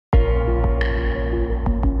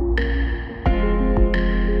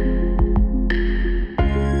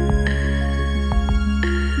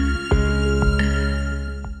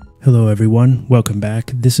Hello everyone, welcome back.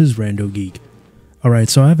 This is RandoGEEK. Alright,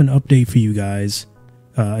 so I have an update for you guys.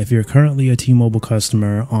 If you're currently a T-Mobile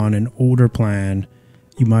customer on an older plan,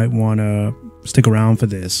 you might want to stick around for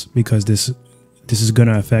this because this is going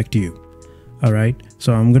to affect you. Alright,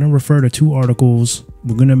 so I'm going to refer to two articles.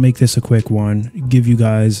 We're going to make this a quick one, give you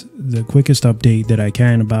guys the quickest update that I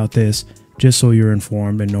can about this, just so you're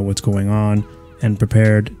informed and know what's going on and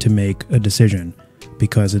prepared to make a decision,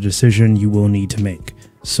 because a decision you will need to make.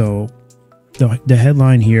 So the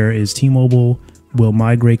headline here is T-Mobile will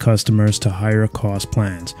migrate customers to higher cost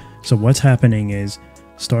plans. So what's happening is,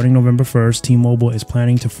 starting November 1st, T-Mobile is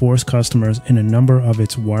planning to force customers in a number of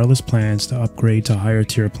its wireless plans to upgrade to higher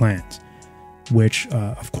tier plans, which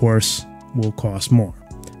of course will cost more.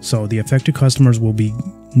 So the affected customers will be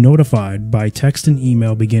notified by text and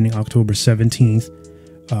email beginning October 17th,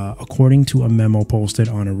 according to a memo posted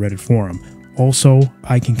on a Reddit forum. Also,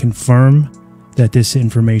 I can confirm that this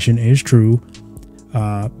information is true.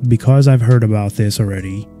 Because I've heard about this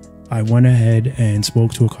already, I went ahead and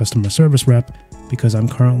spoke to a customer service rep because I'm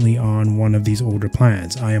currently on one of these older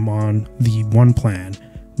plans. I am on the one plan,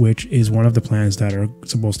 which is one of the plans that are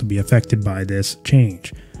supposed to be affected by this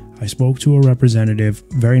change. I spoke to a representative,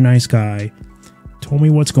 very nice guy, told me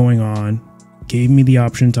what's going on, gave me the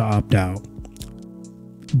option to opt out,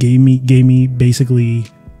 gave me basically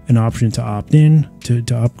an option to opt in, to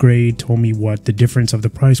upgrade, told me what the difference of the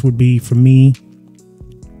price would be for me.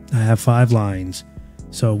 I have 5 lines,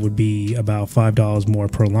 so it would be about $5 more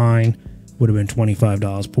per line, would have been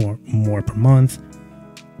 $25 more per month.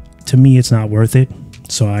 To me, it's not worth it,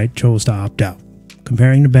 so I chose to opt out.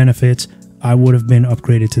 Comparing the benefits, I would have been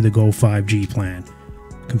upgraded to the Go 5G plan.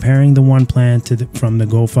 Comparing the one plan from the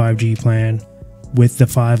Go 5G plan with the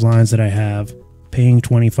 5 lines that I have, paying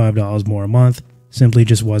 $25 more a month simply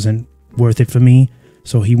just wasn't worth it for me.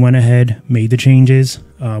 So he went ahead, made the changes.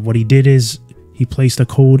 What he did is he placed a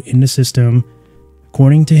code in the system.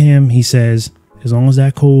 According to him, he says, as long as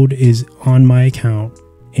that code is on my account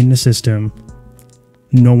in the system,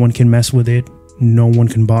 no one can mess with it. No one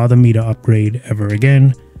can bother me to upgrade ever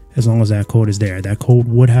again, as long as that code is there. That code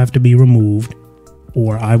would have to be removed,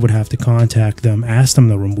 or I would have to contact them, ask them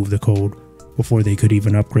to remove the code before they could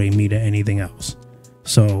even upgrade me to anything else.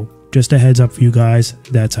 So just a heads up for you guys,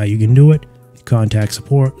 that's how you can do it. Contact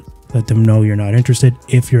support, let them know you're not interested.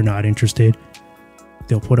 If you're not interested,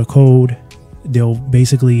 they'll put a code. They'll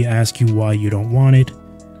basically ask you why you don't want it.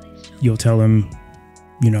 You'll tell them,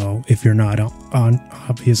 you know, if you're not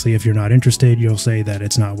obviously if you're not interested, you'll say that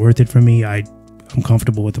it's not worth it for me. I'm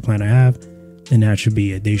comfortable with the plan I have, and that should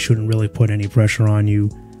be it. They shouldn't really put any pressure on you.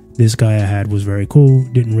 This guy I had was very cool,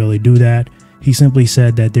 didn't really do that. He simply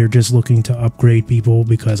said that they're just looking to upgrade people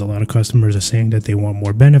because a lot of customers are saying that they want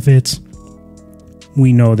more benefits.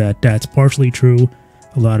 We know that that's partially true.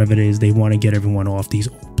 A lot of it is they want to get everyone off these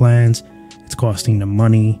old plans. It's costing them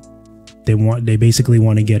money. They basically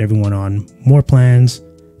want to get everyone on more plans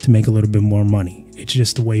to make a little bit more money. It's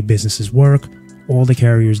just the way businesses work. All the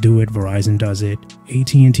carriers do it. Verizon does it.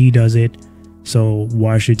 AT&T does it. So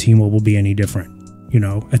why should T-Mobile be any different? You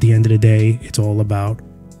know, at the end of the day, it's all about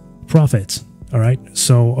profits. All right.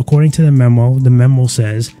 So according to the memo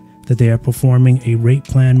says that they are performing a rate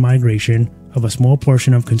plan migration of a small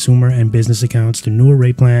portion of consumer and business accounts to newer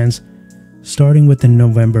rate plans, starting with the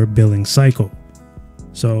November billing cycle.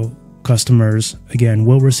 So customers, again,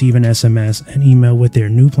 will receive an SMS and email with their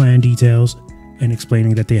new plan details and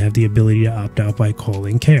explaining that they have the ability to opt out by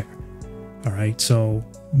calling care. All right. So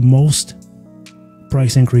most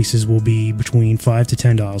price increases will be between $5 to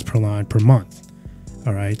 $10 per line per month.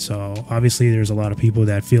 All right, so obviously there's a lot of people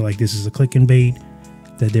that feel like this is a click and bait,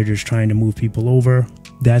 that they're just trying to move people over.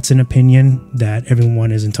 That's an opinion that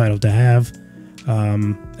everyone is entitled to have.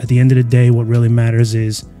 At the end of the day, what really matters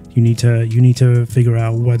is you need to figure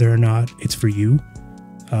out whether or not it's for you,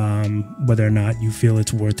 whether or not you feel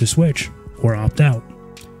it's worth the switch or opt out.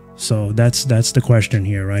 So that's the question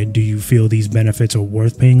here, right? Do you feel these benefits are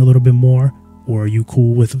worth paying a little bit more, or are you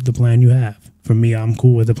cool with the plan you have? For me, I'm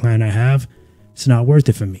cool with the plan I have. It's not worth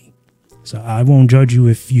it for me. So I won't judge you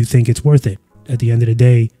if you think it's worth it. At the end of the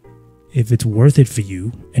day, if it's worth it for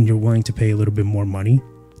you and you're willing to pay a little bit more money,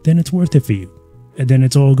 then it's worth it for you. And then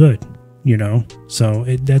it's all good, you know? So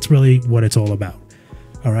that's really what it's all about.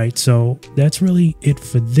 All right, so that's really it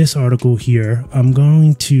for this article here. I'm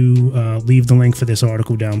going to leave the link for this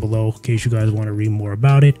article down below in case you guys want to read more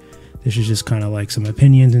about it. This is just kind of like some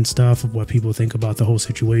opinions and stuff of what people think about the whole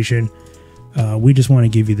situation. We just want to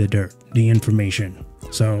give you the dirt, the information.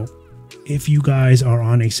 So if you guys are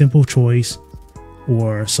on a simple choice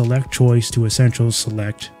or select choice to essential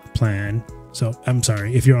select plan, so I'm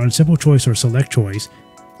sorry, if you're on simple choice or select choice,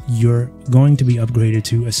 you're going to be upgraded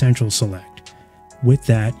to Essential Select. With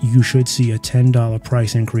that, you should see a $10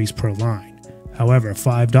 price increase per line. However,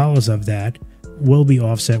 $5 of that will be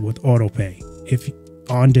offset with autopay if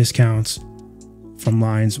on discounts from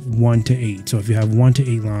lines 1 to 8. So if you have 1 to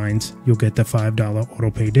 8 lines, you'll get the $5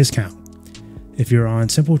 autopay discount. If you're on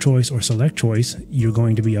Simple Choice or Select Choice, you're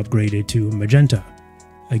going to be upgraded to Magenta.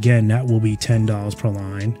 Again, that will be $10 per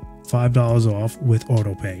line, $5 off with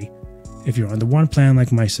autopay. If you're on the one plan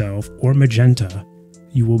like myself or Magenta,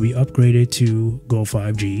 you will be upgraded to Go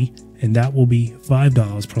 5G, and that will be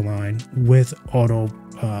 $5 per line with $5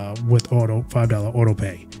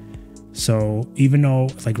 autopay. So even though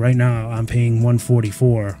like right now I'm paying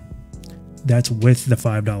 $144, that's with the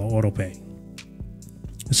 $5 autopay.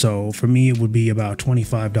 So for me, it would be about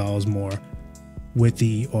 $25 more with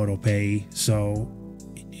the autopay. So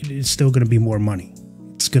it's still going to be more money.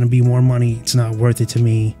 It's going to be more money. It's not worth it to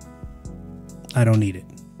me. I don't need it,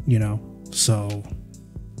 you know? So,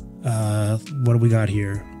 what do we got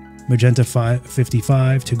here? Magenta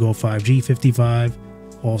 55 to Go 5G 55,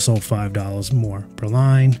 also $5 more per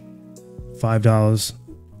line. $5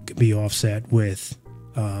 could be offset with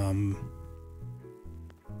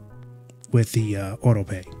the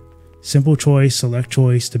autopay. Simple Choice, Select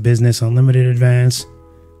Choice to Business Unlimited Advance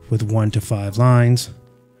with 1 to 5 lines.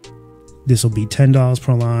 This will be $10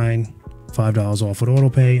 per line, $5 off with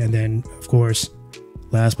autopay, and then of course,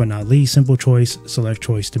 last but not least, Simple Choice, Select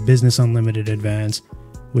Choice to Business Unlimited Advance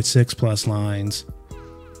with 6+ lines,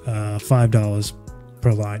 $5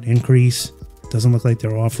 per line increase. Doesn't look like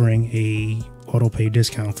they're offering a autopay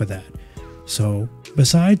discount for that. So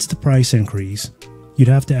besides the price increase, you'd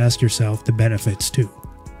have to ask yourself the benefits too.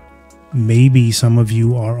 Maybe some of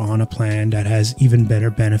you are on a plan that has even better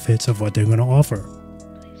benefits of what they're going to offer.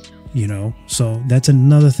 You know, so that's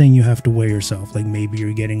another thing you have to weigh yourself. Like maybe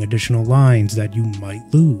you're getting additional lines that you might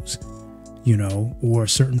lose, you know, or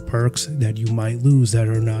certain perks that you might lose that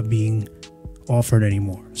are not being offered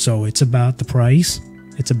anymore. So it's about the price.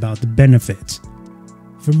 It's about the benefits.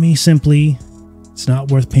 For me, simply, it's not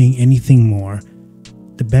worth paying anything more.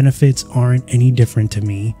 The benefits aren't any different to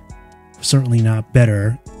me. Certainly not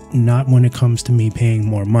better. Not when it comes to me paying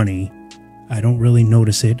more money. I don't really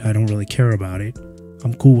notice it. I don't really care about it.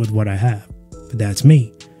 I'm cool with what I have, but that's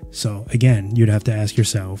me. So again, you'd have to ask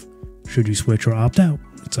yourself, should you switch or opt out?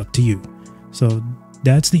 It's up to you. So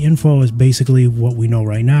that's the info, is basically what we know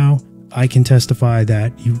right now. I can testify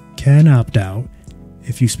that you can opt out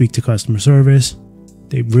if you speak to customer service.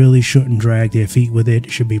 They really shouldn't drag their feet with it.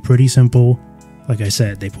 It should be pretty simple. Like I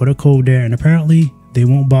said, they put a code there and apparently they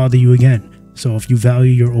won't bother you again. So if you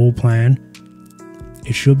value your old plan,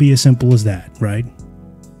 it should be as simple as that, right?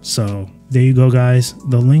 So there you go, guys.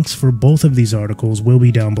 The links for both of these articles will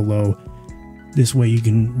be down below. This way you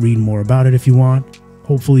can read more about it if you want.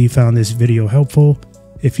 Hopefully you found this video helpful.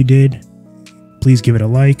 If you did, please give it a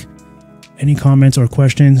like. Any comments or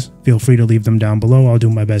questions, feel free to leave them down below. I'll do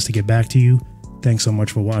my best to get back to you. Thanks so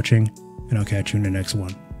much for watching, and I'll catch you in the next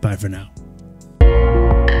one. Bye for now.